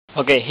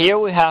Okay, here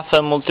we have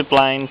a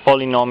multiplying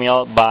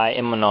polynomial by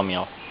a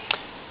monomial.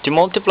 To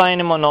multiply a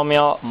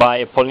monomial by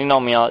a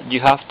polynomial,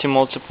 you have to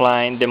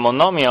multiply the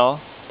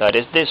monomial, that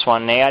is this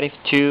one, negative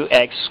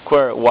 2x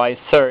squared y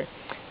third,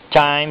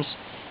 times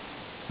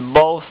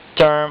both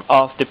terms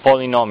of the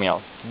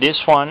polynomial.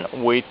 This one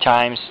we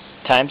times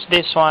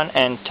this one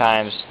and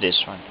times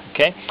this one.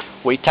 Okay,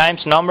 we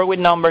times number with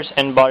numbers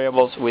and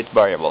variables with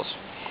variables.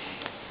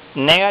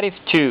 Negative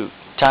 2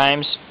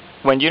 times,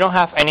 when you don't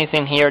have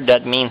anything here,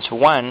 that means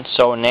 1,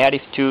 so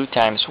negative 2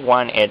 times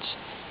 1 is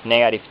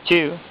negative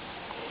 2.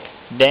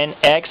 Then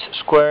x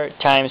squared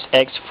times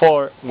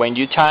x4, when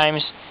you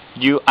times,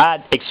 you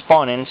add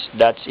exponents,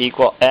 that's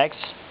equal x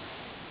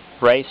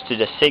raised to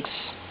the 6.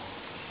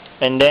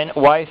 And then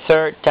y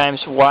third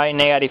times y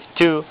negative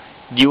 2,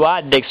 you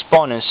add the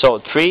exponents, so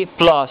 3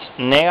 plus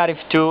negative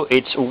 2,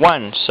 it's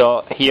 1,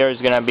 so here is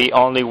going to be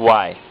only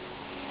y.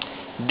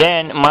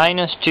 Then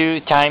minus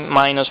 2 times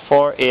minus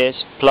 4 is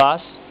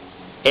plus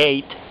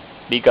 8,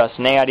 because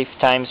negative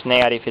times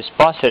negative is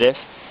positive.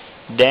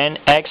 Then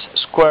x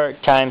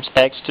squared times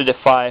x to the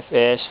 5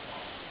 is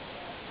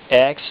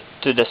x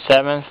to the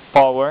 7th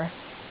power.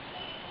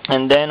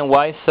 And then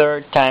y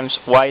third times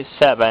y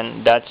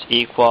 7, that's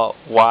equal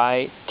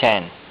y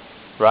 10,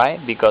 right?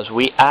 Because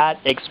we add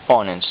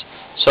exponents.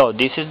 So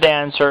this is the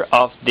answer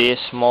of this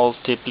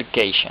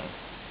multiplication.